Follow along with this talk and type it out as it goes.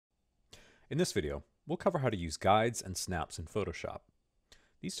In this video, we'll cover how to use guides and snaps in Photoshop.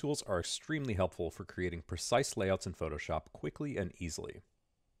 These tools are extremely helpful for creating precise layouts in Photoshop quickly and easily.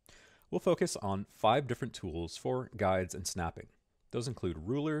 We'll focus on 5 different tools for guides and snapping. Those include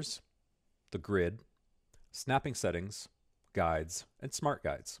rulers, the grid, snapping settings, guides, and smart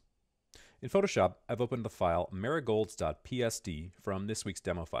guides. In Photoshop, I've opened the file marigolds.psd from this week's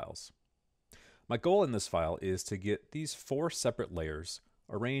demo files. My goal in this file is to get these 4 separate layers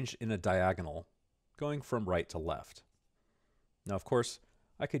arranged in a diagonal, going from right to left. Now, of course,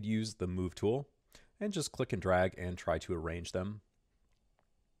 I could use the Move tool and just click and drag and try to arrange them.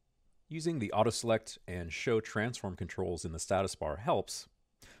 Using the Auto Select and Show Transform controls in the status bar helps,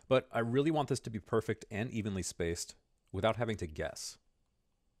 but I really want this to be perfect and evenly spaced without having to guess.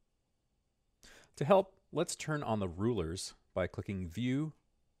 To help, let's turn on the rulers by clicking View,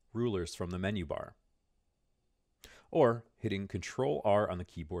 Rulers from the menu bar, or hitting Ctrl-R on the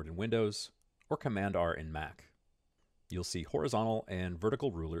keyboard in Windows or Command-R in Mac. You'll see horizontal and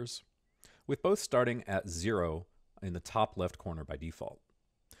vertical rulers, with both starting at 0 in the top left corner by default.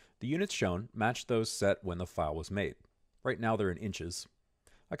 The units shown match those set when the file was made. Right now they're in inches.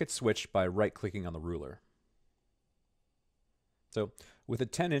 I could switch by right-clicking on the ruler. So with a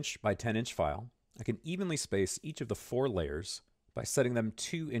 10-inch by 10-inch file, I can evenly space each of the 4 layers by setting them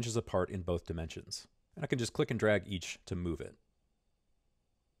 2 inches apart in both dimensions. And I can just click and drag each to move it.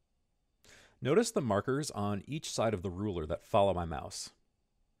 Notice the markers on each side of the ruler that follow my mouse.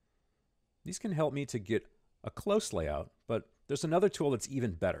 These can help me to get a close layout, but there's another tool that's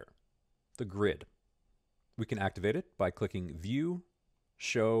even better, the grid. We can activate it by clicking View,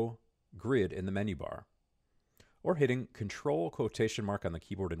 Show, Grid in the menu bar, or hitting Control quotation mark on the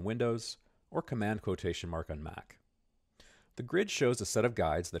keyboard in Windows, or Command quotation mark on Mac. The grid shows a set of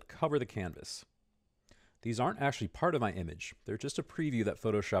guides that cover the canvas. These aren't actually part of my image, they're just a preview that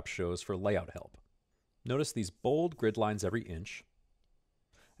Photoshop shows for layout help. Notice these bold grid lines every inch,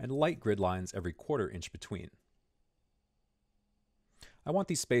 and light grid lines every 1/4 inch between. I want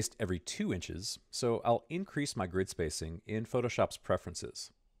these spaced every 2 inches, so I'll increase my grid spacing in Photoshop's Preferences.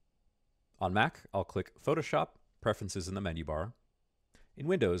 On Mac, I'll click Photoshop, Preferences in the menu bar. In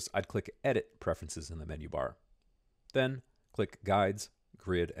Windows, I'd click Edit Preferences in the menu bar. Then click Guides,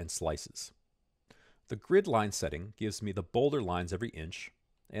 Grid, and Slices. The grid line setting gives me the bolder lines every inch,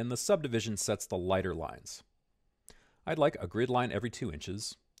 and the subdivision sets the lighter lines. I'd like a grid line every 2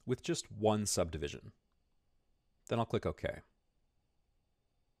 inches, with just 1 subdivision. Then I'll click OK.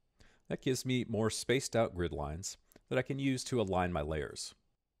 That gives me more spaced out grid lines that I can use to align my layers.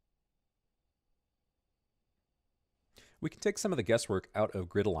 We can take some of the guesswork out of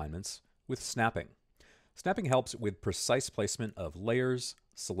grid alignments with snapping. Snapping helps with precise placement of layers,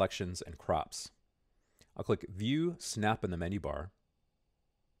 selections, and crops. I'll click View, Snap in the menu bar.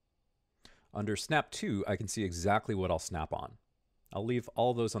 Under Snap To, I can see exactly what I'll snap on. I'll leave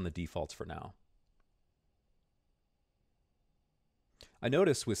all those on the defaults for now. I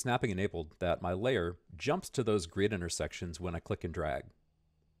notice with snapping enabled that my layer jumps to those grid intersections when I click and drag.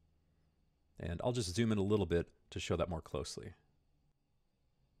 And I'll just zoom in a little bit to show that more closely.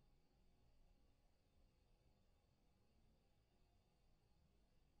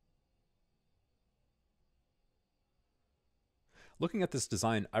 Looking at this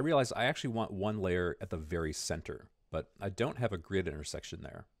design, I realize I actually want one layer at the very center, but I don't have a grid intersection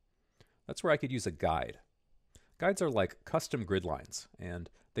there. That's where I could use a guide. Guides are like custom grid lines,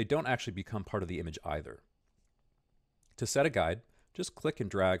 and they don't actually become part of the image either. To set a guide, just click and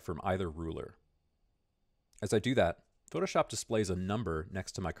drag from either ruler. As I do that, Photoshop displays a number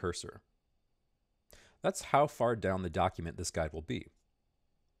next to my cursor. That's how far down the document this guide will be.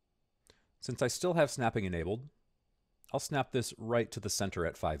 Since I still have snapping enabled, I'll snap this right to the center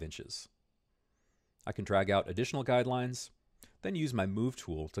at 5 inches. I can drag out additional guidelines, then use my Move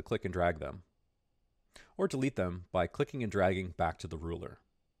tool to click and drag them, or delete them by clicking and dragging back to the ruler.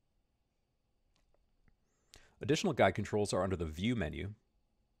 Additional guide controls are under the View menu.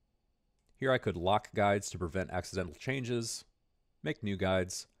 Here I could lock guides to prevent accidental changes, make new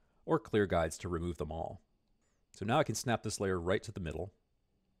guides, or clear guides to remove them all. So now I can snap this layer right to the middle.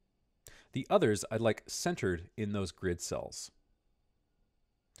 The others I'd like centered in those grid cells.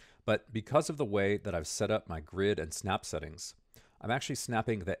 But because of the way that I've set up my grid and snap settings, I'm actually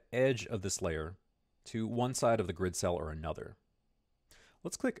snapping the edge of this layer to one side of the grid cell or another.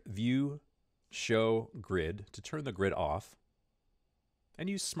 Let's click View, Show, Grid to turn the grid off, and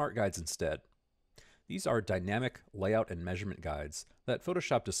use Smart Guides instead. These are dynamic layout and measurement guides that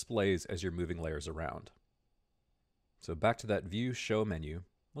Photoshop displays as you're moving layers around. So back to that View, Show menu,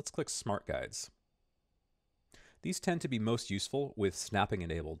 let's click Smart Guides. These tend to be most useful with snapping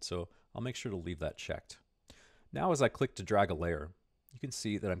enabled, so I'll make sure to leave that checked. Now as I click to drag a layer, you can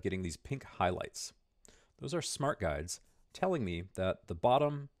see that I'm getting these pink highlights. Those are smart guides telling me that the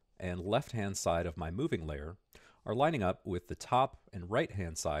bottom and left-hand side of my moving layer are lining up with the top and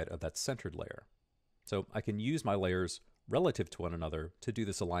right-hand side of that centered layer. So I can use my layers relative to one another to do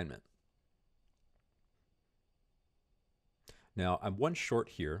this alignment. Now I'm one short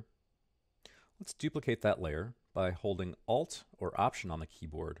here. Let's duplicate that layer by holding Alt or Option on the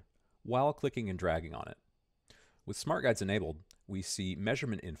keyboard while clicking and dragging on it. With Smart Guides enabled, we see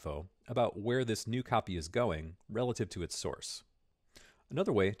measurement info about where this new copy is going relative to its source.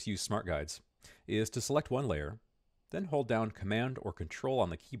 Another way to use Smart Guides is to select one layer, then hold down Command or Control on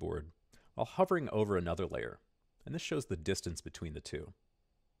the keyboard while hovering over another layer, and this shows the distance between the two.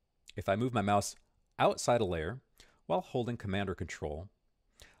 If I move my mouse outside a layer while holding Command or Control,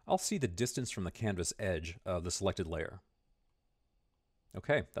 I'll see the distance from the canvas edge of the selected layer.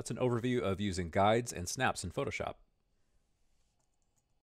 Okay, that's an overview of using guides and snaps in Photoshop.